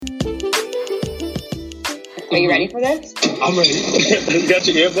Are you ready for this? I'm ready. You got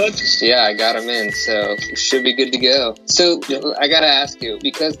your earbuds? Yeah, I got them in, so should be good to go. So I gotta ask you,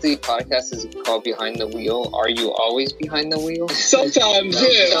 because the podcast is called Behind the Wheel, are you always behind the wheel? Sometimes,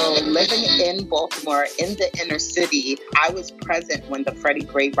 yeah. So living in Baltimore, in the inner city, I was present when the Freddie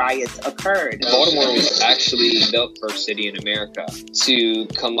Gray riots occurred. Baltimore was actually the first city in America to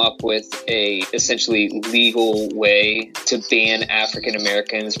come up with a essentially legal way to ban African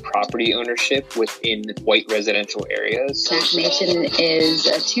Americans' property ownership within white residential areas. Machination is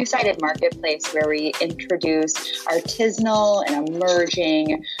a two-sided marketplace where we introduce artisanal and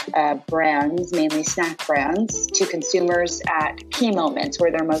emerging brands, mainly snack brands, to consumers at key moments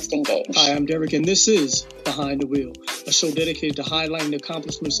where they're most engaged. Hi, I'm Derek, and this is Behind the Wheel, a show dedicated to highlighting the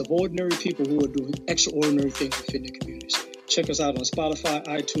accomplishments of ordinary people who are doing extraordinary things within their communities. Check us out on Spotify,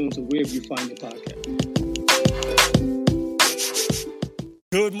 iTunes, or wherever you find your podcast.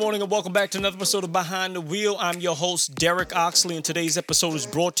 Good morning and welcome back to another episode of Behind the Wheel. I'm your host, Derek Oxley, and today's episode is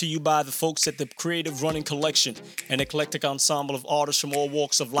brought to you by the folks at the Creative Running Collection, an eclectic ensemble of artists from all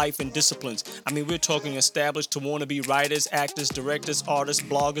walks of life and disciplines. I mean, we're talking established to wannabe writers, actors, directors, artists,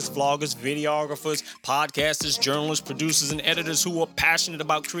 bloggers, vloggers, videographers, podcasters, journalists, producers, and editors who are passionate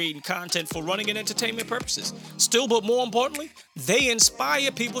about creating content for running and entertainment purposes. Still, but more importantly, they inspire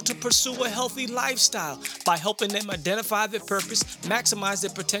people to pursue a healthy lifestyle by helping them identify their purpose, maximize their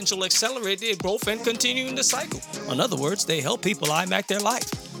potential, accelerate their growth, and continuing the cycle. In other words, they help people IMAC their life.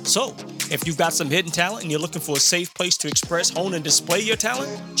 So, if you've got some hidden talent and you're looking for a safe place to express, hone, and display your talent,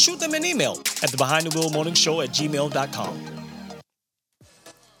 shoot them an email at thebehindthewheelmorningshow@gmail.com.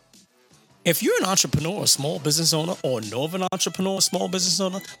 If you're an entrepreneur, a small business owner, or know of an entrepreneur, a small business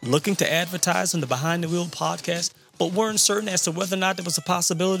owner looking to advertise on the Behind the Wheel podcast, but weren't certain as to whether or not there was a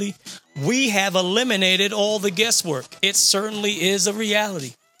possibility, we have eliminated all the guesswork. It certainly is a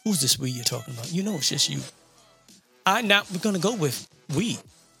reality. Who's this we you're talking about? You know it's just you. We're going to go with we.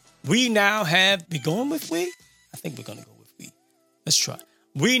 We now have, we going with we? I think we're going to go with we. Let's try.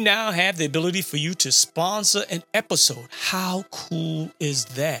 We now have the ability for you to sponsor an episode. How cool is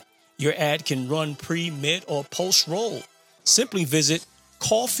that? Your ad can run pre, mid, or post roll. Simply visit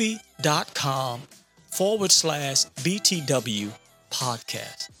coffee.com/BTW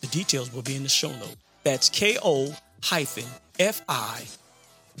podcast. The details will be in the show note. That's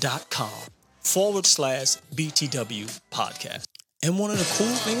KO-fi.com/BTW podcast. And one of the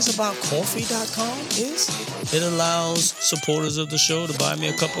cool things about coffee.com is it allows supporters of the show to buy me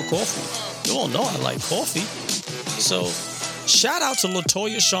a cup of coffee. You all know I like coffee. So shout out to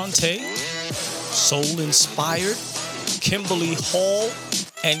Latoya Shante, Soul Inspired, Kimberly Hall,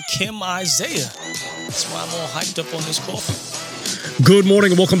 and Kim Isaiah. That's why I'm all hyped up on this coffee. Good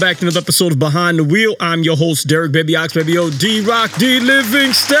morning and welcome back to another episode of Behind the Wheel. I'm your host, Derek Baby Ox, Baby O, D-Rock, D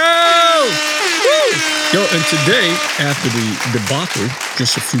Livingstone. Woo! Yo, and today, after the debacle,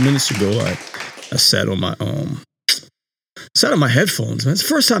 just a few minutes ago, I sat on my headphones, man. It's the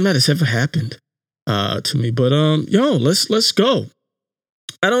first time that has ever happened to me. But let's go.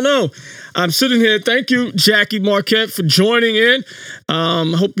 I don't know. I'm sitting here. Thank you, Jackie Marquette, for joining in. I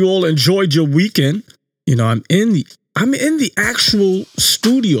hope you all enjoyed your weekend. You know, I'm in the actual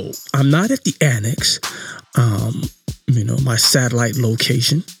studio. I'm not at the annex. My satellite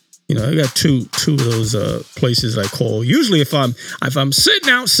location. You know, I got two of those places I call. Usually, if I'm sitting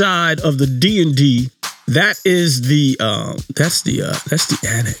outside of the D&D, that's the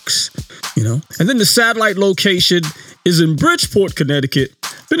annex. You know, and then the satellite location is in Bridgeport, Connecticut.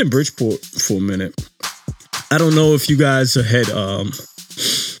 Been in Bridgeport for a minute. I don't know if you guys had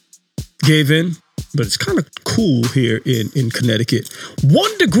gave in, but it's kind of cool here in Connecticut.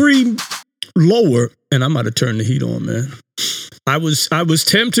 1 degree lower, and I'm about to turn the heat on, man. I was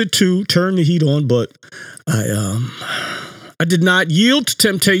tempted to turn the heat on, but I did not yield to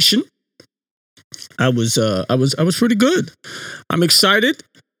temptation. I was pretty good. I'm excited,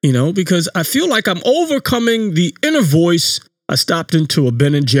 you know, because I feel like I'm overcoming the inner voice. I stopped into a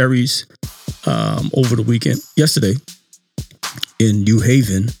Ben & Jerry's over the weekend, yesterday, in New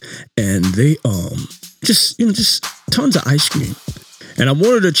Haven, and they just tons of ice cream. And I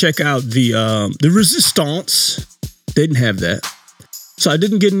wanted to check out the Resistance. They didn't have that, so I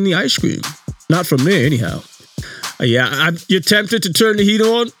didn't get any ice cream. Not from there, anyhow. You're tempted to turn the heat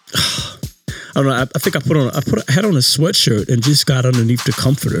on. I don't know. I think I had on a sweatshirt and just got underneath the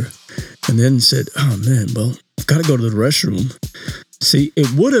comforter, and then said, "Oh man, well, I've got to go to the restroom." See,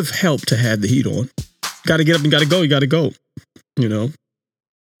 it would have helped to have the heat on. Got to get up and got to go. You got to go. You know,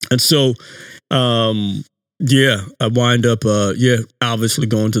 and so, I wind up, obviously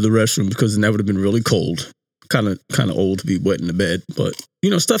going to the restroom because then that would have been really cold. kind of old to be wet in the bed, but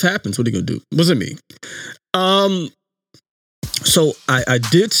stuff happens. What are you gonna do? It wasn't me. So I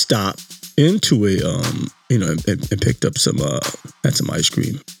did stop into a and picked up had some ice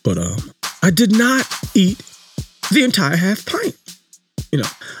cream, but I did not eat the entire half pint. I'm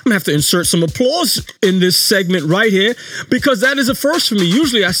gonna have to insert some applause in this segment right here, because that is a first for me.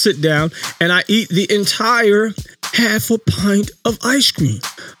 Usually I sit down and I eat the entire half a pint of ice cream.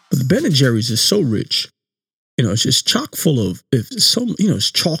 But the Ben & Jerry's is so rich. It's just chock full of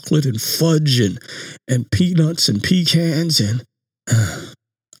it's chocolate and fudge and peanuts and pecans. And the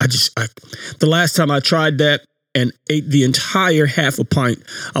last time I tried that and ate the entire half a pint,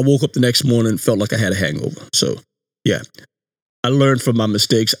 I woke up the next morning and felt like I had a hangover. So yeah. I learned from my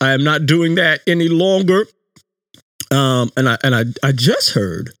mistakes. I am not doing that any longer. And I just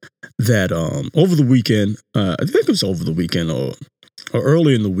heard that over the weekend, I think it was over the weekend or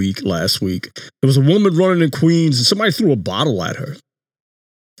early in the week, last week, there was a woman running in Queens and somebody threw a bottle at her,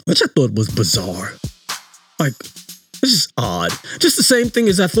 which I thought was bizarre. Like, this is odd. Just the same thing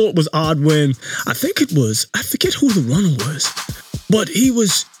as I thought was odd when I forget who the runner was, but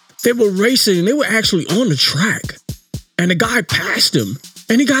they were racing and they were actually on the track. And the guy passed him,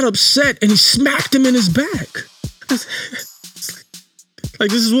 and he got upset, and he smacked him in his back. Like,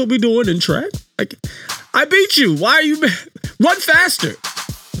 this is what we're doing in track? Like, I beat you. Why are you... Run faster.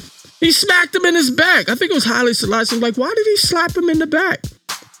 He smacked him in his back. I think it was Haile Selassie. I'm like, why did he slap him in the back?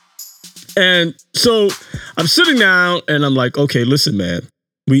 And so I'm sitting down, and I'm like, okay, listen, man.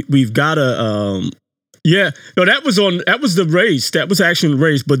 We've got to... that was the race. That was actually the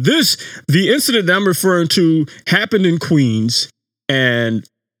race. But the incident that I'm referring to happened in Queens, and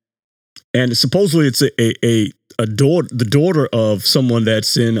supposedly it's a daughter, the daughter of someone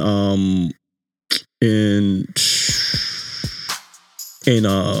that's in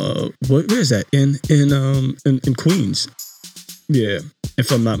where is that? In Queens. Yeah,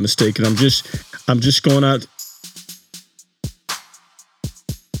 if I'm not mistaken. I'm just going out.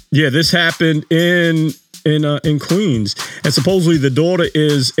 Yeah, this happened in Queens, and supposedly the daughter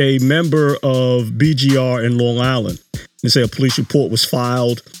is a member of BGR in Long Island. They say a police report was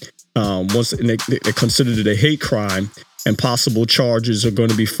filed. They considered it a hate crime, and possible charges are going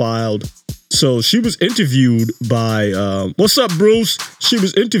to be filed. So she was interviewed by what's up, Bruce? She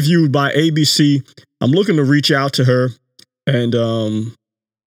was interviewed by ABC. I'm looking to reach out to her, and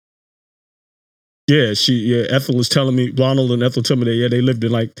Ethel was telling me, Ronald and Ethel told me that, they lived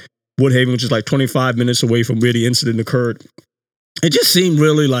in like Woodhaven, which is like 25 minutes away from where the incident occurred. It just seemed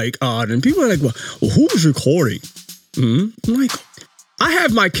really like odd. And people are like, well who was recording? I'm like, I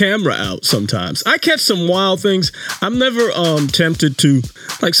have my camera out sometimes. I catch some wild things. I'm never tempted to,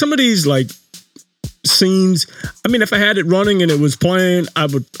 like, some of these like scenes. I mean, if I had it running and it was playing, I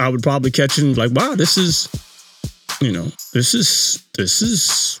would probably catch it and be like, wow, this is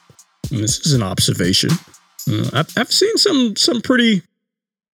an observation. I've seen some pretty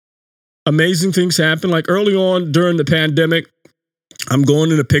amazing things happen. Like early on during the pandemic, I'm going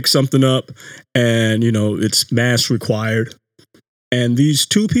in to pick something up, and it's mask required. And these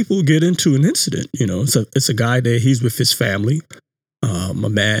two people get into an incident. It's a guy there. He's with his family, a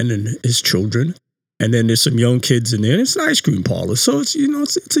man and his children, and then there's some young kids in there. And it's an ice cream parlor, so it's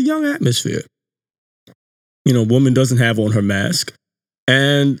a young atmosphere. Woman doesn't have on her mask,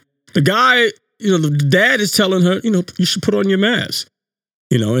 and the guy, the dad is telling her, you should put on your mask.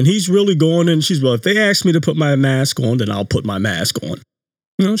 And he's really going in. She's, well, if they ask me to put my mask on, then I'll put my mask on.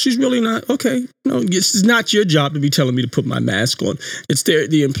 She's really not, okay. It's not your job to be telling me to put my mask on. It's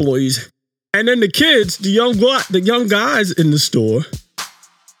the employees. And then the kids, the young guys in the store,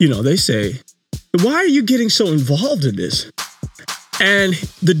 they say, why are you getting so involved in this? And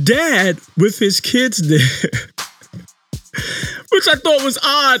the dad with his kids there, which I thought was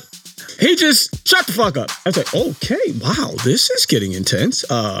odd, he just shut the fuck up. I was like, okay, wow, this is getting intense.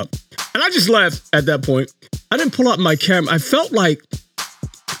 And I just left at that point. I didn't pull out my camera. I felt like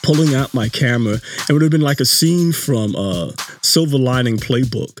pulling out my camera, it would have been like a scene from Silver Lining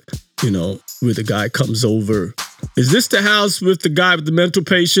Playbook, where the guy comes over. Is this the house with the guy with the mental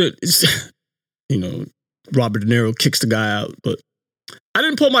patient? Robert De Niro kicks the guy out. But I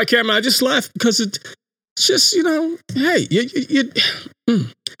didn't pull my camera. I just left because it's just, hey,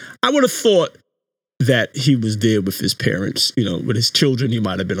 I would have thought that he was there with his parents, with his children. He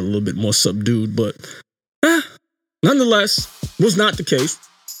might have been a little bit more subdued, but nonetheless, was not the case.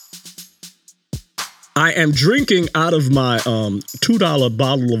 I am drinking out of my $2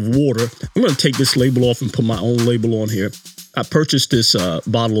 bottle of water. I'm going to take this label off and put my own label on here. I purchased this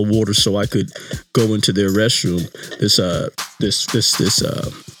bottle of water so I could go into their restroom. This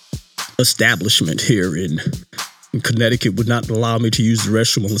establishment here in Connecticut would not allow me to use the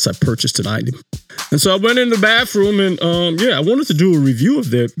restroom unless I purchased an item. And so I went in the bathroom and, I wanted to do a review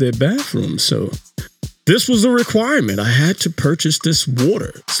of their bathroom. So this was a requirement. I had to purchase this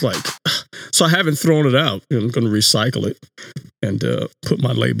water. It's like, so I haven't thrown it out. I'm going to recycle it and put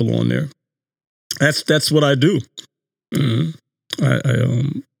my label on there. That's what I do.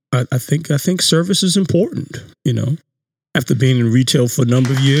 I think service is important, you know. After being in retail for a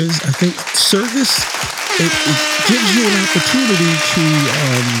number of years, I think service, it gives you an opportunity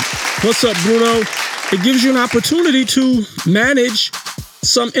to, what's up, Bruno? It gives you an opportunity to manage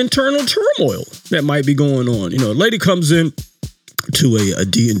some internal turmoil that might be going on. You know, a lady comes in to a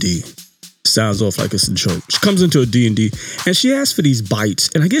D&D. Sounds off like it's a joke. She comes into a D&D and she asks for these bites.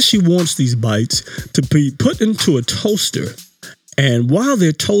 And I guess she wants these bites to be put into a toaster. And while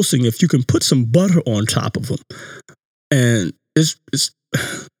they're toasting, if you can put some butter on top of them. And it's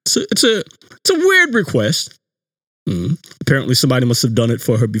a weird request. Apparently somebody must have done it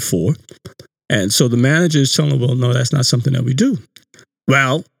for her before. And so the manager is telling her, well, no, that's not something that we do.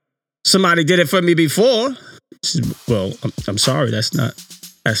 Well, somebody did it for me before. She said, well, I'm sorry, that's not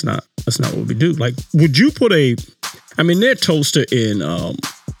what we do. Like, would you put their toaster in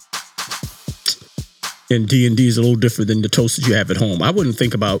D&D is a little different than the toasters you have at home. I wouldn't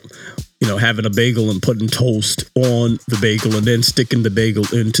think about, you know, having a bagel and putting toast on the bagel and then sticking the bagel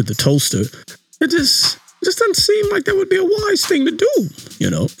into the toaster. It just doesn't seem like that would be a wise thing to do. You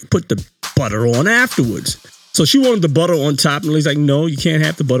know, put the butter on afterwards. So she wanted the butter on top, and he's like, no, you can't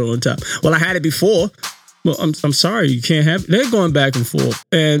have the butter on top. Well, I had it before. Well, I'm sorry, you can't have it. They're going back and forth.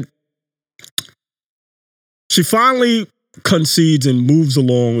 And she finally concedes and moves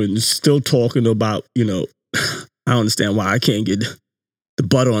along and is still talking about, you know, I don't understand why I can't get the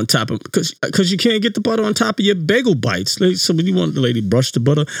butter on top of, because you can't get the butter on top of your bagel bites. So when you want the lady brush the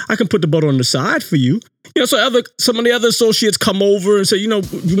butter, I can put the butter on the side for you. You know, so some of the other associates come over and say, you know,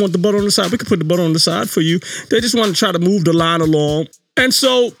 you want the butter on the side? We can put the butter on the side for you. They just want to try to move the line along. And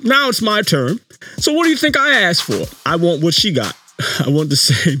so now it's my turn. So what do you think I asked for? I want what she got. I want the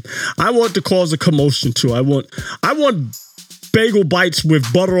same. I want to cause a commotion too. I want bagel bites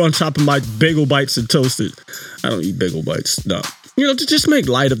with butter on top of my bagel bites and toasted. I don't eat bagel bites. No. You know, to just make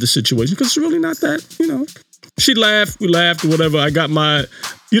light of the situation, because it's really not that, you know. She laughed, we laughed, or whatever. I got my,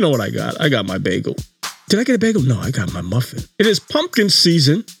 you know what I got? I got my bagel. Did I get a bagel? No, I got my muffin. It is pumpkin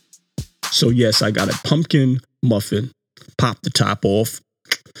season. So yes, I got a pumpkin muffin. Pop the top off.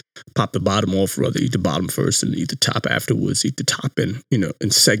 Pop the bottom off, rather. Eat the bottom first and eat the top afterwards. Eat the top in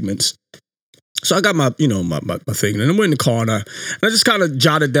segments. So I got my thing, and I went in the car and I just kind of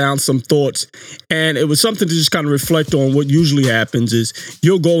jotted down some thoughts, and it was something to just kind of reflect on. What usually happens is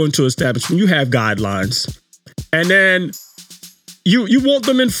you'll go into establishment, you have guidelines, and then you want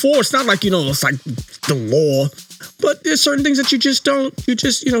them enforced. Not like, you know, it's like the law, but there's certain things that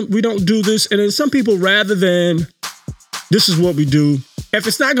we don't do this. And then some people, rather than this is what we do, if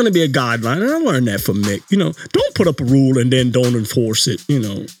it's not going to be a guideline, and I learned that from Mick, you know, don't put up a rule and then don't enforce it, you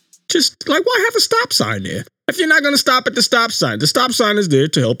know. Just like, why have a stop sign there? If you're not going to stop at the stop sign is there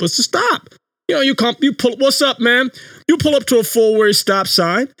to help us to stop. You know, you pull, what's up, man? You pull up to a four-way stop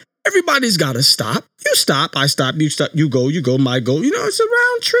sign. Everybody's got to stop. You stop, I stop, you stop, you go, my go. You know, it's a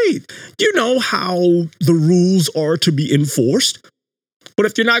round tree. You know how the rules are to be enforced. But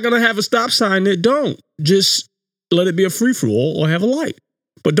if you're not going to have a stop sign, then don't. Just let it be a free-for-all or have a light.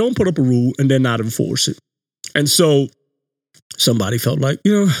 But don't put up a rule and then not enforce it. And so somebody felt like,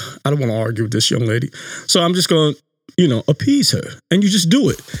 you know, I don't want to argue with this young lady. So I'm just going to, you know, appease her. And you just do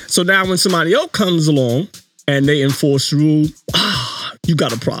it. So now when somebody else comes along and they enforce the rule, you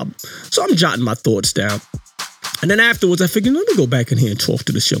got a problem. So I'm jotting my thoughts down. And then afterwards, I figured, let me go back in here and talk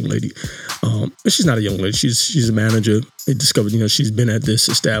to this young lady. She's not a young lady. She's a manager. They discovered, you know, she's been at this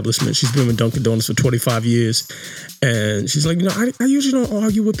establishment. She's been with Dunkin' Donuts for 25 years. And she's like, you know, I usually don't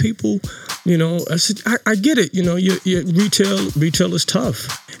argue with people. You know, I said, I get it. You know, your retail is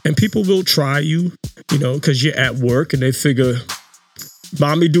tough. And people will try you, you know, because you're at work and they figure,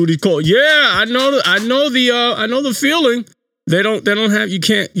 mommy duty call. Yeah, I know the feeling. They don't have, you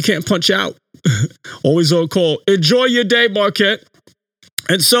can't punch out. Always on call. Enjoy your day, Marquette.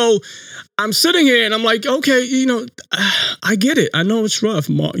 And so I'm sitting here and I'm like, okay, you know, I get it. I know it's rough.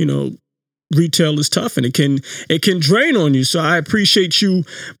 You know, retail is tough and it can drain on you. So I appreciate you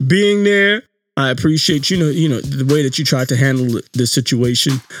being there. I appreciate, you know, the way that you tried to handle the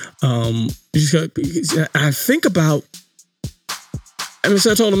situation. I think about,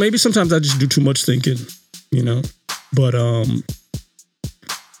 so I told him maybe sometimes I just do too much thinking, you know, but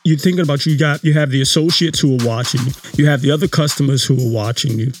you're thinking about you have the associates who are watching you. You have the other customers who are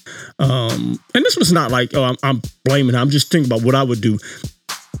watching you. And this was not like, oh, I'm blaming her. I'm just thinking about what I would do.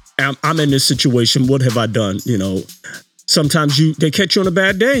 I'm in this situation. What have I done? You know, sometimes they catch you on a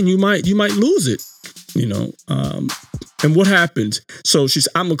bad day and you might lose it, you know. And what happens? So she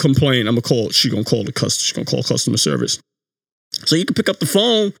said, I'm going to complain. She's going to call she's going to call customer service. So you can pick up the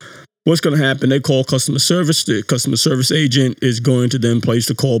phone. What's going to happen? They call customer service. The customer service agent is going to then place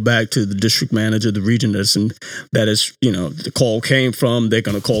the call back to the district manager, the region that is, you know, the call came from. They're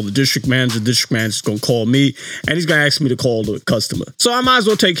going to call the district manager. The district manager is going to call me, and he's going to ask me to call the customer. So I might as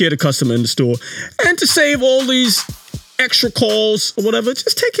well take care of the customer in the store. And to save all these extra calls or whatever,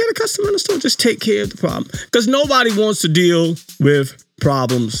 just take care of the customer in the store. Just take care of the problem. Because nobody wants to deal with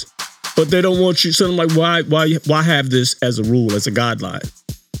problems, but they don't want you. So I'm like, why have this as a rule, as a guideline?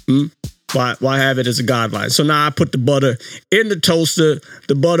 Why have it as a guideline? So now I put the butter in the toaster.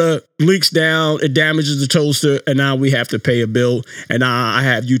 The butter leaks down. It damages the toaster. And now we have to pay a bill. And now I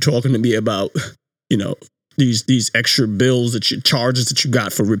have you talking to me about, you know, these extra bills charges that you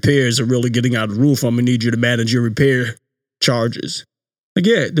got for repairs are really getting out of the roof. I'm going to need you to manage your repair charges. Like,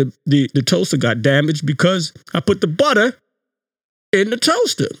 yeah, the toaster got damaged because I put the butter in the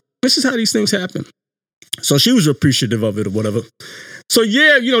toaster. This is how these things happen. So she was appreciative of it or whatever. So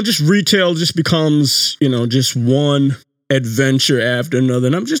yeah, you know, just retail just becomes, you know, just one adventure after another.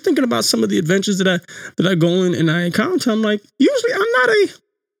 And I'm just thinking about some of the adventures that I go in and I encounter. I'm like, usually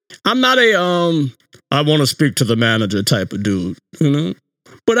I'm not a I want to speak to the manager type of dude, you know.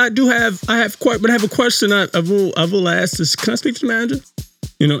 But I have a question I will ask this. Can I speak to the manager?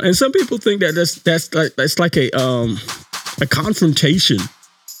 You know, and some people think that that's like a confrontation.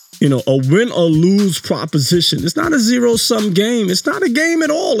 You know, a win or lose proposition. It's not a zero-sum game. It's not a game at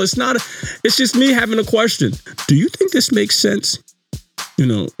all. It's just me having a question. Do you think this makes sense? You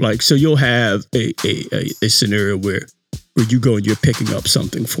know, like, so you'll have a scenario where you go and you're picking up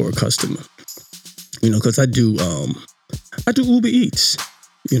something for a customer. You know, because I do Uber Eats,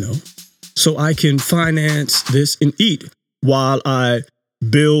 you know, so I can finance this and eat while I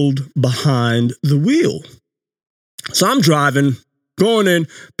build behind the wheel. So I'm driving, going in,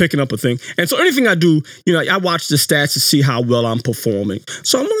 picking up a thing. And so anything I do, you know, I watch the stats to see how well I'm performing.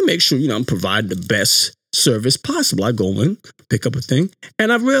 So I want to make sure, you know, I'm providing the best service possible. I go in, pick up a thing.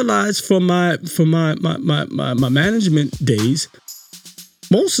 And I realized from my management days,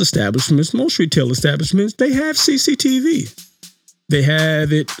 most retail establishments, they have CCTV. They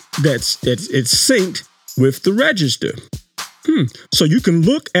have it it's synced with the register. So you can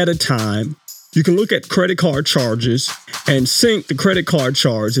look at a time. You can look at credit card charges and sync the credit card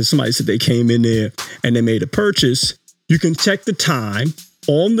charge. If somebody said they came in there and they made a purchase, you can check the time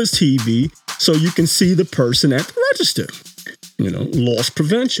on the TV so you can see the person at the register. You know, loss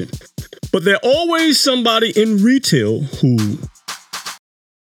prevention. But there's always somebody in retail who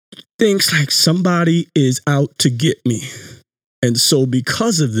thinks like somebody is out to get me. And so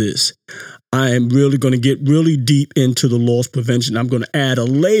because of this, I am really going to get really deep into the loss prevention. I'm going to add a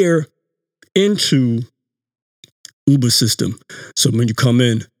layer into Uber system. So when you come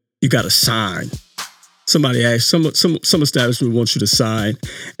in, you got to sign. Somebody asked, some establishment wants you to sign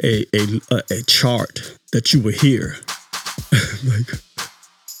a chart that you were here.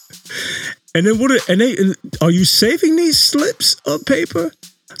 And then are you saving these slips of paper?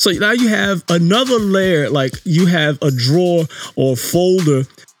 So now you have another layer, like you have a drawer or folder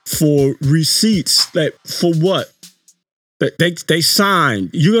for receipts that for what? That they signed.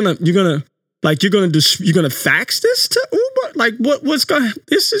 You're gonna fax this to Uber? Like what's going?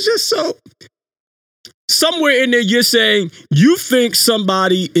 This is just so. Somewhere in there, you're saying you think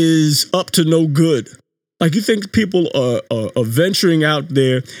somebody is up to no good. Like you think people are venturing out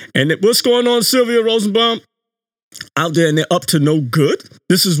there, and what's going on, Sylvia Rosenbaum? Out there, and they're up to no good.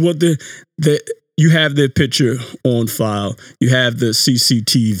 This is what you have their picture on file. You have the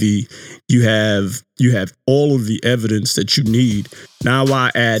CCTV. You have all of the evidence that you need. Now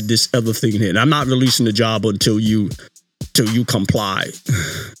I add this other thing in here. And I'm not releasing the job until you comply.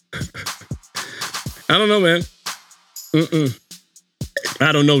 I don't know, man.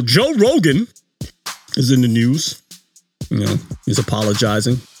 I don't know. Joe Rogan is in the news. You know, he's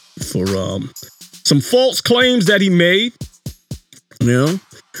apologizing for some false claims that he made. You know,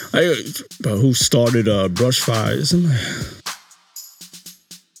 who started brush fires?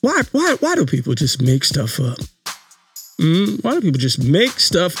 Why do people just make stuff up? Why do people just make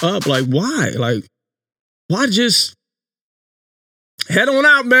stuff up? Like why? Like why just head on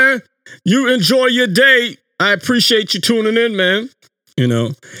out, man? You enjoy your day. I appreciate you tuning in, man. you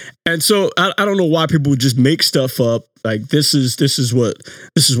know? And so I don't know why people would just make stuff up. Like this is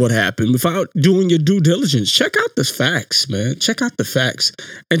what happened. Without doing your due diligence, check out the facts, man. Check out the facts.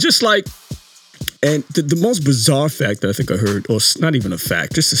 And just like, and the most bizarre fact that I think I heard, or not even a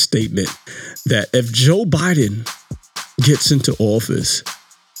fact, just a statement, that if Joe Biden gets into office,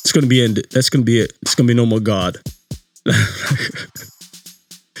 it's going to be ended. That's going to be it. It's going to be no more God.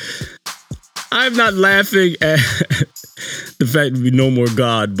 I'm not laughing at the fact that we no more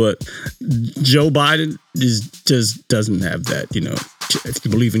God, but Joe Biden just doesn't have that, you know. If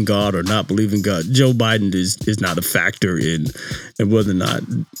you believe in God or not believe in God, Joe Biden is not a factor in whether or not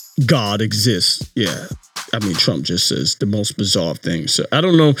God exists. Yeah. I mean, Trump just says the most bizarre things. So I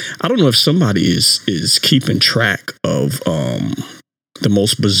don't know if somebody is keeping track of the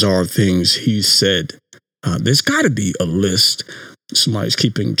most bizarre things he said. There's got to be a list. Somebody's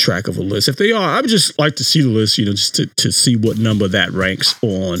keeping track of a list. If they are, I would just like to see the list, you know, just to see what number that ranks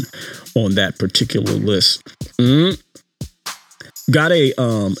on that particular list. Got a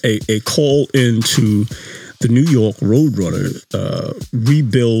call into the New York Roadrunners,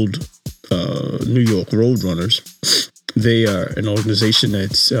 rebuild New York Roadrunners. They are an organization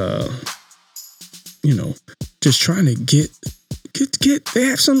that's you know, just trying to get they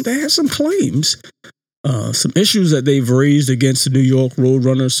have some claims. Some issues that they've raised against the New York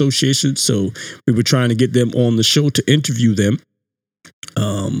Roadrunner Association. So we were trying to get them on the show to interview them.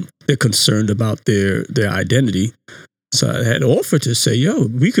 They're concerned about their identity. So I had offered to say, yo,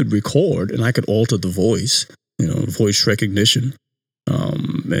 we could record and I could alter the voice, you know, voice recognition.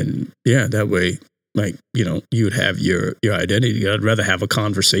 And yeah, that way, like, you know, you would have your identity. I'd rather have a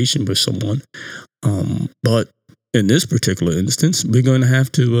conversation with someone. But in this particular instance, we're going to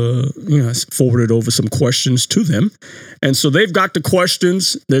have to, forward it over some questions to them. And so they've got the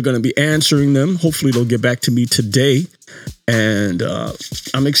questions. They're going to be answering them. Hopefully they'll get back to me today. And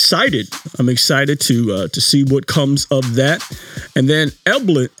I'm excited. I'm excited to see what comes of that. And then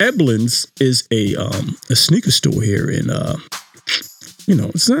Eblin's is a sneaker store here in,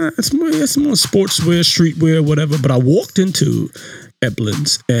 it's more sportswear, streetwear, whatever. But I walked into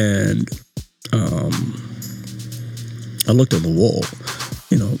Eblin's and I looked on the wall,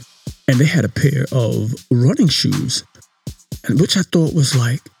 you know, and they had a pair of running shoes, and which I thought was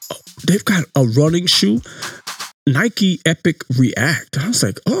like, oh, they've got a running shoe, Nike Epic React. I was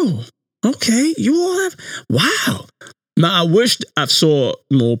like, oh, okay, you all have, wow. Now I wished I saw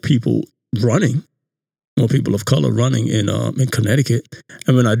more people running, more people of color running in Connecticut,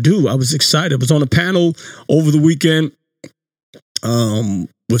 and when I do, I was excited. I was on a panel over the weekend.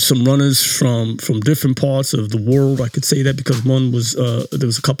 With some runners from different parts of the world. I could say that because one was there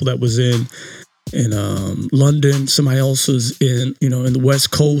was a couple that was in London. Somebody else was in the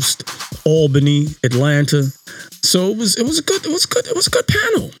West Coast, Albany, Atlanta. So it was a good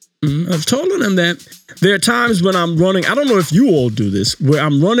panel. I was telling them that there are times when I'm running. I don't know if you all do this, where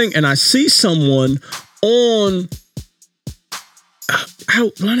I'm running and I see someone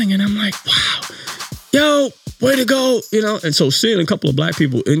out running, and I'm like, wow, yo, way to go, you know. And so seeing a couple of black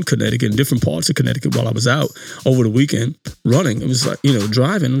people in Connecticut, in different parts of Connecticut, while I was out over the weekend running, it was like,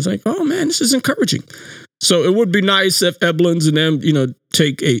 driving, I was like, oh man, this is encouraging. So it would be nice if Eblin's and them,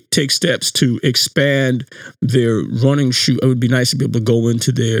 take steps to expand their running shoe. It would be nice to be able to go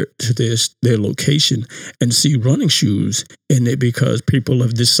into their location and see running shoes in it, because people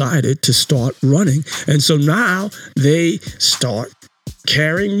have decided to start running. And so now they start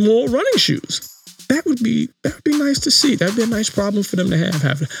carrying more running shoes. That would be nice to see. That'd be a nice problem for them to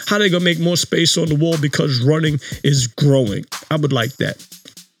have. How they gonna make more space on the wall because running is growing? I would like that.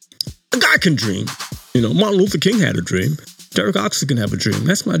 A guy can dream. Martin Luther King had a dream. Derek Oxley can have a dream.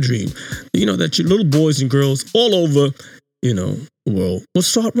 That's my dream. That your little boys and girls all over, the world will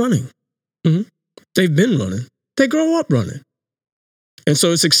start running. Mm-hmm. They've been running. They grow up running. And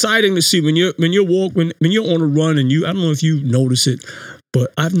so it's exciting to see when you're on a run, and I don't know if you notice it,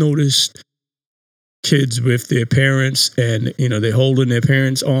 but I've noticed kids with their parents, and they're holding their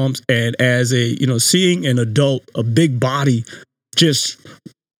parents' arms, and as seeing an adult, a big body, just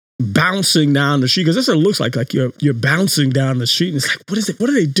bouncing down the street, because that's what it looks like you're bouncing down the street, and it's like, what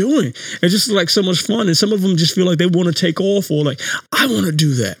are they doing? It's just like so much fun, and some of them just feel like they want to take off, or like, I want to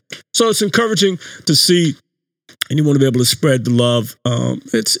do that. So it's encouraging to see, and you want to be able to spread the love.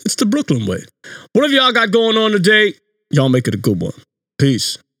 It's the Brooklyn way. Whatever y'all got going on today, y'all make it a good one.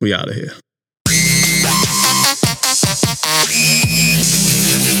 Peace. We out of here.